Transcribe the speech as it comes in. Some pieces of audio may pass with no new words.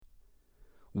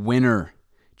winner,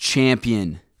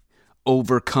 champion,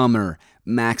 overcomer,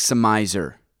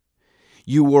 maximizer.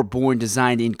 You were born,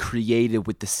 designed, and created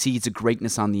with the seeds of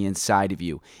greatness on the inside of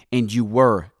you, and you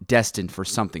were destined for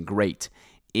something great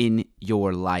in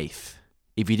your life.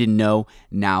 If you didn't know,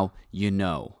 now you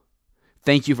know.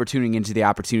 Thank you for tuning into the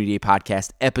Opportunity Day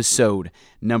Podcast, episode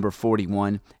number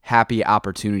 41. Happy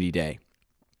Opportunity Day.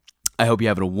 I hope you're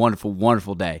having a wonderful,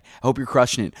 wonderful day. I hope you're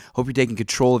crushing it. I hope you're taking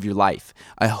control of your life.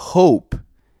 I hope,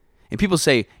 and people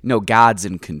say, no, God's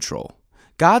in control.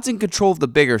 God's in control of the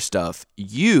bigger stuff.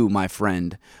 You, my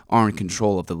friend, are in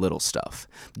control of the little stuff.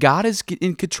 God is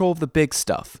in control of the big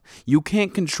stuff. You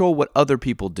can't control what other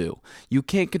people do. You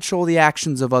can't control the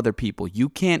actions of other people. You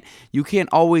can't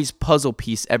always puzzle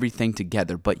piece everything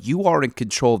together, but you are in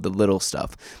control of the little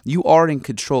stuff. You are in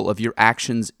control of your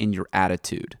actions and your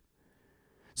attitude.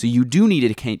 So you do need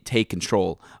to take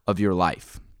control of your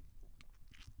life.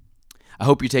 I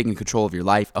hope you're taking control of your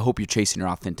life. I hope you're chasing your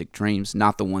authentic dreams,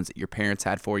 not the ones that your parents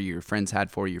had for you, your friends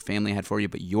had for you, your family had for you,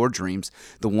 but your dreams,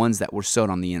 the ones that were sown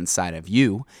on the inside of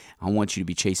you. I want you to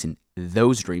be chasing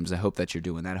those dreams. I hope that you're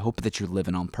doing that. I hope that you're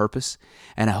living on purpose,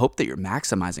 and I hope that you're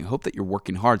maximizing. I hope that you're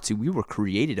working hard. See, we were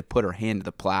created to put our hand to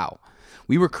the plow.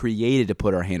 We were created to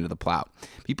put our hand to the plow.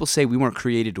 People say we weren't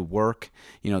created to work.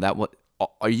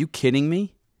 Are you kidding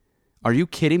me? Are you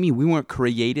kidding me? We weren't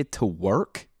created to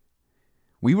work.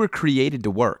 We were created to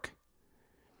work.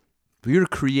 We were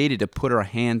created to put our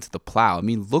hand to the plow. I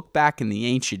mean, look back in the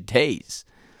ancient days.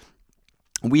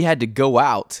 We had to go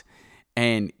out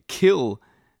and kill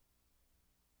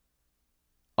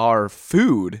our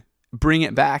food, bring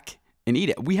it back, and eat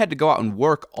it. We had to go out and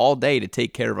work all day to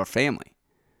take care of our family,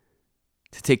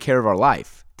 to take care of our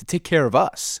life, to take care of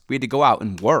us. We had to go out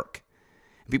and work.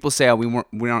 People say, "Oh, we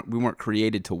weren't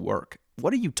created to work."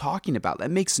 What are you talking about?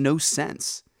 That makes no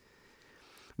sense.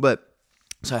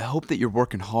 So I hope that you're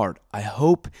working hard. I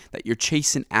hope that you're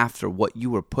chasing after what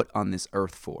you were put on this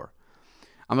earth for.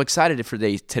 I'm excited for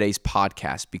today's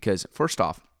podcast because, first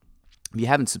off, if you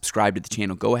haven't subscribed to the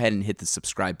channel, go ahead and hit the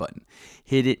subscribe button.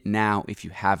 Hit it now if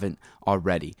you haven't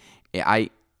already.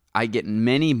 I get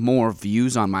many more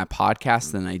views on my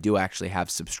podcast than I do actually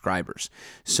have subscribers.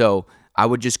 So I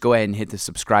would just go ahead and hit the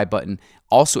subscribe button.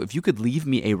 Also, if you could leave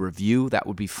me a review, that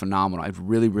would be phenomenal. I'd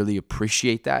really, really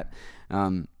appreciate that.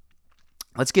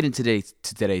 Let's get into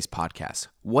today's podcast.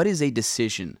 What is a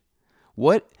decision?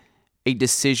 What a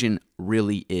decision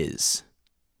really is.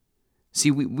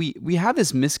 See, we have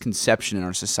this misconception in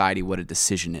our society what a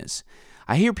decision is.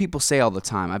 I hear people say all the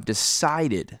time, I've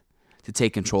decided to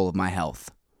take control of my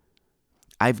health.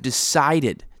 I've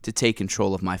decided to take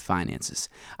control of my finances.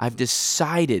 I've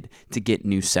decided to get a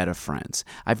new set of friends.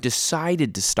 I've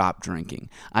decided to stop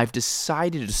drinking. I've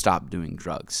decided to stop doing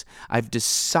drugs. I've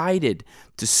decided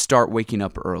to start waking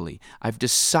up early. I've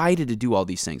decided to do all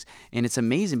these things. And it's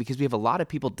amazing because we have a lot of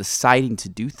people deciding to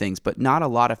do things, but not a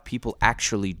lot of people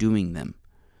actually doing them.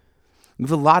 We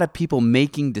have a lot of people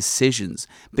making decisions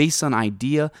based on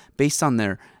idea, based on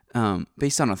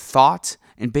a thought,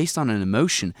 and based on an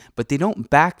emotion, but they don't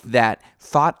back that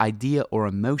thought, idea, or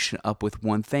emotion up with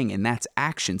one thing, and that's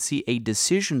action. See, a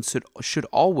decision should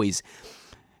always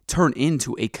turn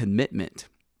into a commitment.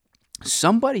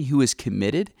 Somebody who is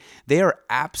committed, they are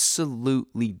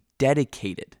absolutely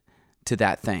dedicated to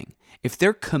that thing. If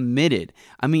they're committed,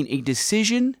 a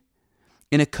decision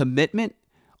and a commitment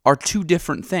are two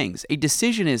different things. A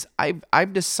decision is,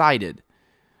 I've decided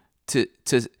to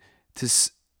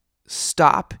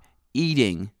stop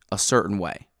eating a certain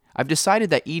way. I've decided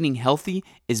that eating healthy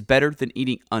is better than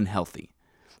eating unhealthy.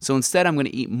 So instead, I'm going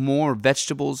to eat more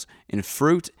vegetables and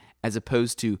fruit as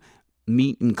opposed to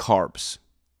meat and carbs.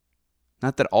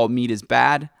 Not that all meat is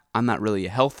bad. I'm not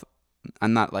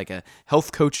like a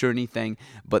health coach or anything,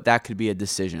 but that could be a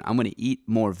decision. I'm going to eat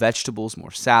more vegetables,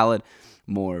 more salad,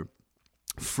 more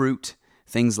fruit,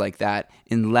 things like that,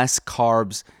 and less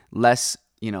carbs, less,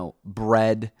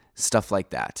 bread, stuff like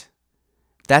that.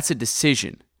 That's a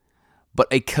decision. But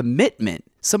a commitment,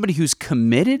 somebody who's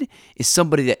committed is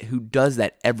somebody who does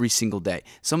that every single day.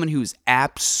 Someone who's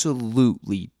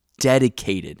absolutely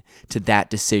dedicated to that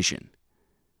decision.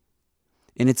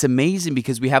 And it's amazing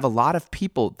because we have a lot of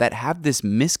people that have this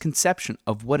misconception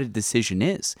of what a decision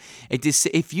is.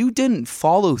 If you didn't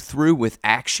follow through with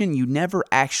action, you never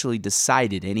actually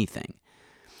decided anything.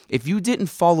 If you didn't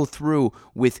follow through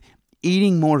with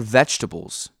eating more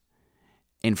vegetables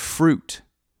and fruit,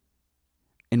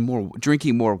 and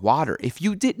drinking more water, if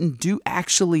you didn't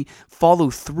actually follow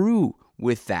through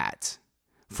with that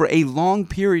for a long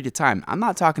period of time, I'm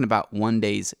not talking about 1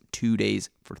 day, 2 days,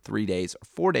 for 3 days, or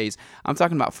 4 days. I'm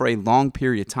talking about for a long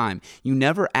period of time. You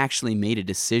never actually made a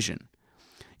decision.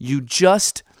 You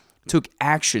just took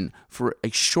action for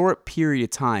a short period of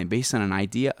time based on an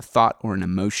idea, a thought, or an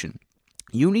emotion.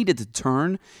 You need to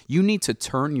turn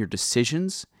your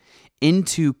decisions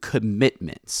into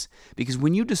commitments. Because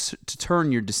when you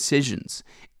turn your decisions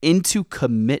into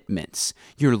commitments,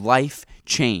 your life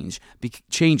changes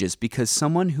because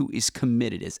someone who is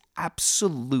committed is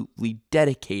absolutely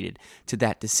dedicated to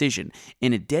that decision.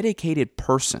 And a dedicated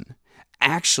person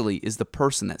actually is the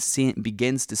person that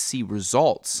begins to see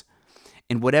results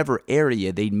in whatever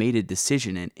area they made a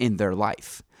decision in their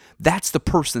life. That's the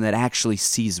person that actually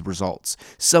sees results.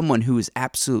 Someone who is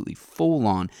absolutely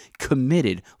full-on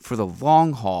committed for the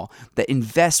long haul, that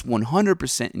invests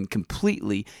 100% and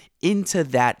completely into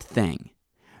that thing.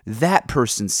 That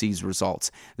person sees results.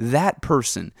 That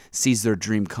person sees their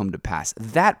dream come to pass.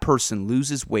 That person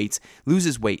loses weight,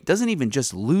 doesn't even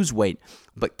just lose weight,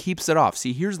 but keeps it off.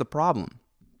 See, here's the problem.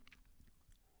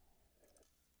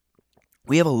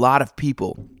 We have a lot of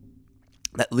people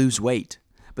that lose weight,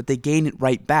 but they gain it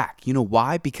right back. You know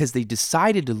why? Because they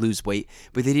decided to lose weight,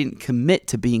 but they didn't commit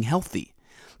to being healthy.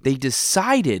 They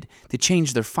decided to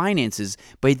change their finances,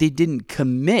 but they didn't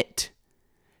commit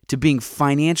to being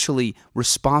financially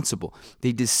responsible.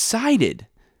 They decided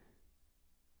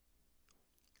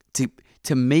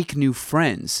to make new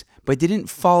friends, but they didn't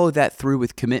follow that through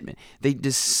with commitment. They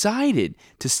decided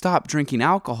to stop drinking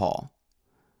alcohol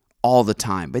all the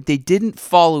time, but they didn't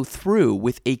follow through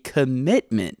with a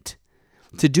commitment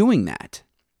to doing that.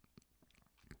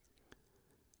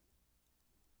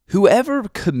 Whoever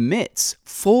commits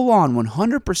full on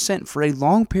 100% for a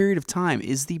long period of time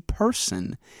is the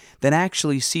person that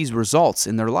actually sees results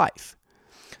in their life.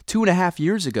 2.5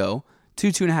 years ago,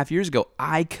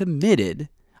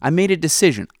 I made a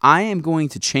decision. I am going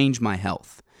to change my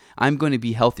health. I'm going to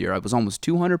be healthier. I was almost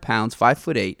 200 pounds,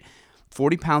 5'8",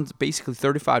 40 pounds, basically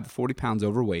 35 to 40 pounds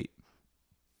overweight.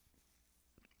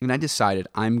 And I decided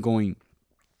I'm going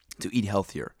to eat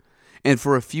healthier. And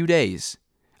for a few days,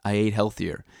 I ate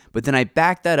healthier. But then I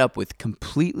backed that up with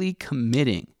completely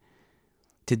committing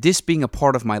to this being a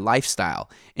part of my lifestyle.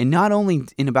 And not only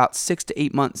in about 6 to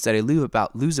 8 months did I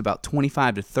lose about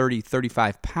 25 to 30,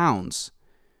 35 pounds,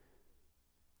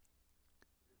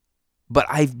 but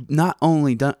I've not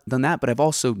only done that, but I've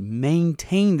also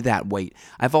maintained that weight.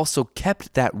 I've also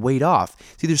kept that weight off.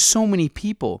 See, there's so many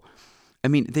people,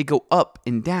 they go up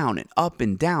and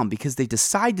down because they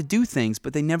decide to do things,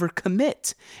 but they never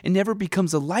commit. It never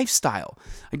becomes a lifestyle.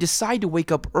 I decide to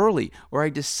wake up early, or I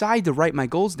decide to write my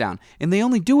goals down, and they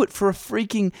only do it for a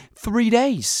freaking 3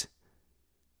 days.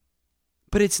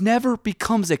 But it's never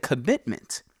becomes a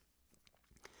commitment.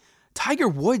 Tiger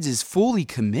Woods is fully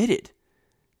committed.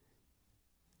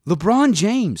 LeBron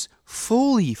James,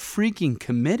 fully freaking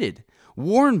committed.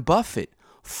 Warren Buffett,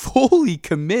 fully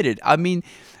committed.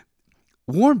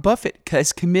 Warren Buffett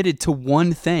has committed to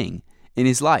one thing in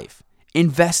his life: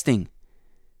 investing.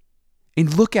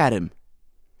 And look at him.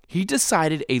 He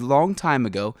decided a long time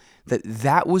ago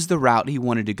that was the route he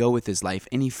wanted to go with his life,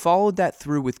 and he followed that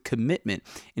through with commitment.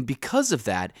 And because of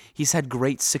that, he's had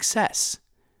great success.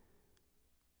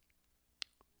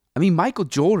 Michael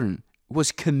Jordan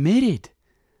was committed.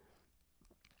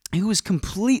 He was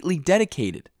completely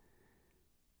dedicated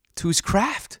to his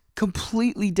craft,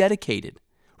 completely dedicated.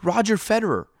 Roger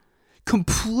Federer,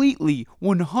 completely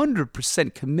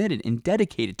 100% committed and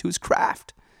dedicated to his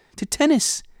craft, to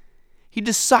tennis. He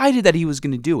decided that he was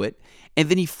going to do it, and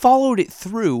then he followed it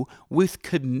through with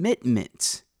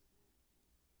commitment.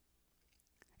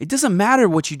 It doesn't matter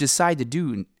what you decide to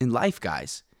do in life,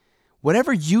 guys.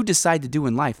 Whatever you decide to do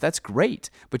in life, that's great,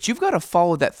 but you've got to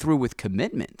follow that through with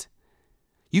commitment.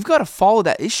 You've got to follow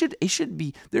that.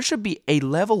 There should be a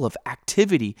level of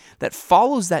activity that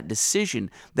follows that decision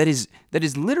that is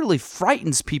literally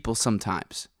frightens people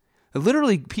sometimes.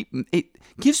 It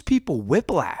gives people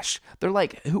whiplash. They're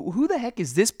like, who the heck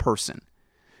is this person?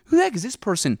 Who the heck is this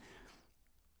person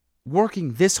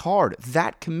working this hard,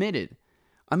 that committed?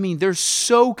 They're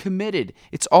so committed.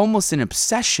 It's almost an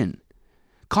obsession.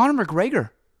 Conor McGregor,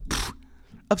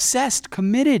 obsessed,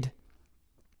 committed.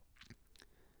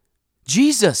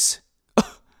 Jesus.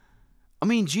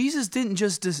 Jesus didn't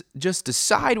just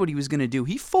decide what he was going to do.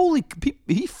 He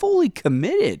fully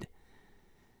committed.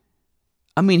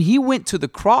 He went to the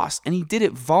cross and he did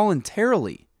it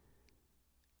voluntarily.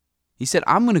 He said,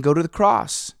 I'm going to go to the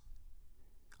cross.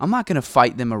 I'm not going to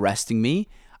fight them arresting me.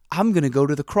 I'm going to go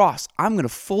to the cross. I'm going to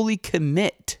fully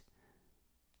commit.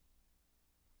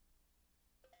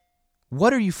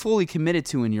 What are you fully committed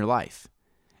to in your life?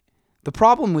 The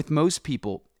problem with most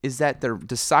people is that they're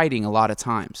deciding a lot of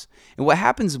times. And what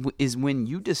happens is when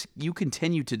you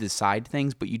continue to decide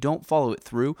things, but you don't follow it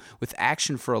through with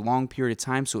action for a long period of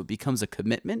time, so it becomes a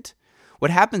commitment.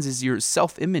 What happens is your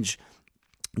self-image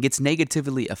gets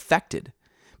negatively affected.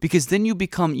 Because then you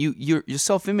become, your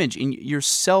self-image and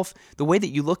yourself, the way that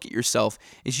you look at yourself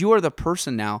is you are the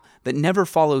person now that never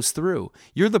follows through.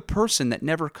 You're the person that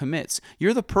never commits.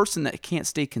 You're the person that can't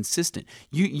stay consistent.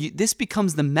 This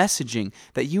becomes the messaging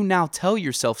that you now tell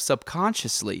yourself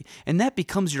subconsciously, and that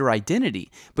becomes your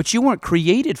identity. But you weren't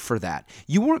created for that.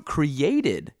 You weren't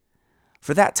created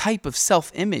for that type of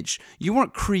self-image. You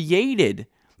weren't created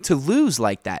to lose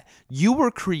like that. You were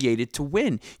created to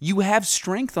win. You have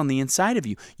strength on the inside of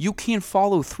you. You can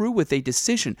follow through with a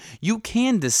decision. You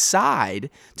can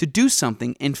decide to do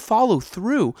something and follow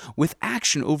through with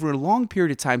action over a long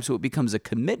period of time so it becomes a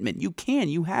commitment. You can.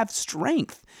 You have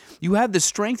strength. You have the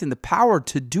strength and the power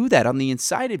to do that on the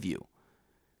inside of you.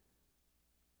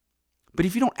 But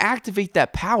if you don't activate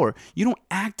that power, you don't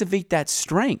activate that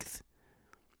strength,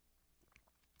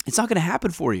 it's not going to happen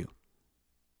for you.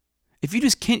 If you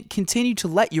just can't continue to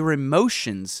let your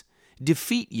emotions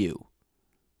defeat you,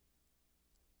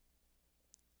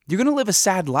 you're going to live a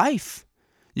sad life.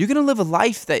 You're going to live a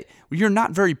life that you're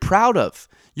not very proud of.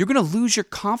 You're going to lose your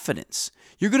confidence.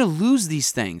 You're going to lose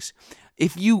these things.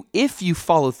 If you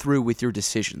follow through with your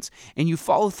decisions and you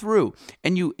follow through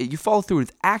and you follow through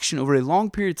with action over a long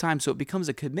period of time so it becomes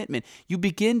a commitment, you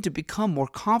begin to become more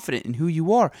confident in who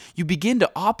you are. You begin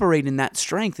to operate in that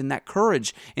strength, in that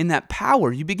courage, in that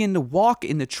power. You begin to walk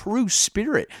in the true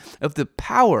spirit of the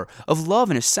power of love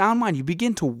and a sound mind. You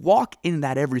begin to walk in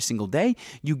that every single day.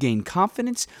 You gain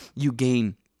confidence. You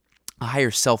gain a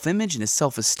higher self-image and a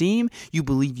self-esteem. You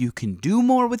believe you can do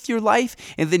more with your life.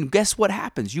 And then guess what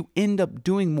happens? You end up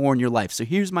doing more in your life. So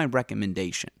here's my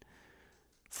recommendation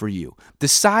for you.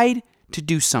 Decide to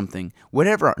do something,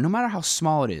 whatever, no matter how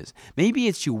small it is. Maybe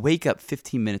it's you wake up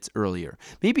 15 minutes earlier.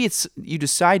 Maybe it's you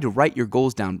decide to write your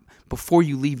goals down before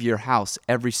you leave your house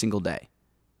every single day.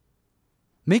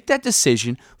 Make that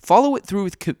decision, follow it through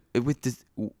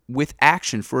with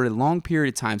action for a long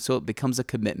period of time so it becomes a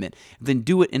commitment. Then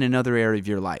do it in another area of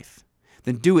your life.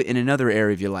 Then do it in another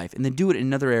area of your life. And then do it in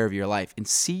another area of your life. And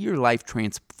see your life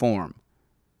transform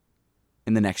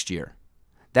in the next year.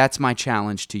 That's my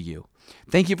challenge to you.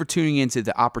 Thank you for tuning into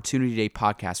the Opportunity Day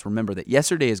podcast. Remember that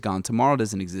yesterday is gone, tomorrow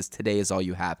doesn't exist, today is all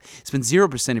you have. Spend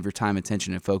 0% of your time,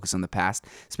 attention, and focus on the past.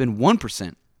 Spend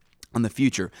 1% on the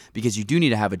future, because you do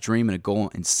need to have a dream and a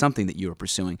goal and something that you are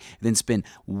pursuing. Then spend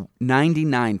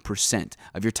 99%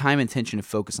 of your time, attention, and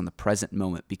focus on the present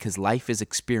moment, because life is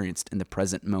experienced in the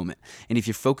present moment. And if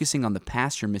you're focusing on the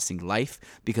past, you're missing life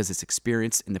because it's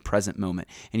experienced in the present moment.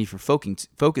 And if you're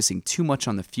focusing too much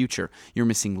on the future, you're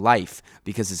missing life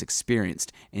because it's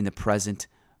experienced in the present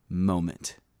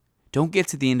moment. Don't get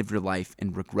to the end of your life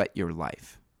and regret your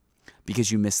life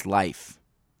because you missed life.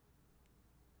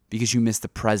 Because you missed the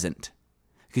present,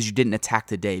 because you didn't attack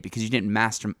the day, because you didn't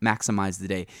maximize the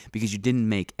day, because you didn't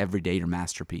make every day your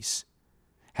masterpiece.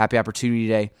 Happy Opportunity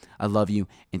Day. I love you,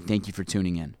 and thank you for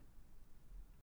tuning in.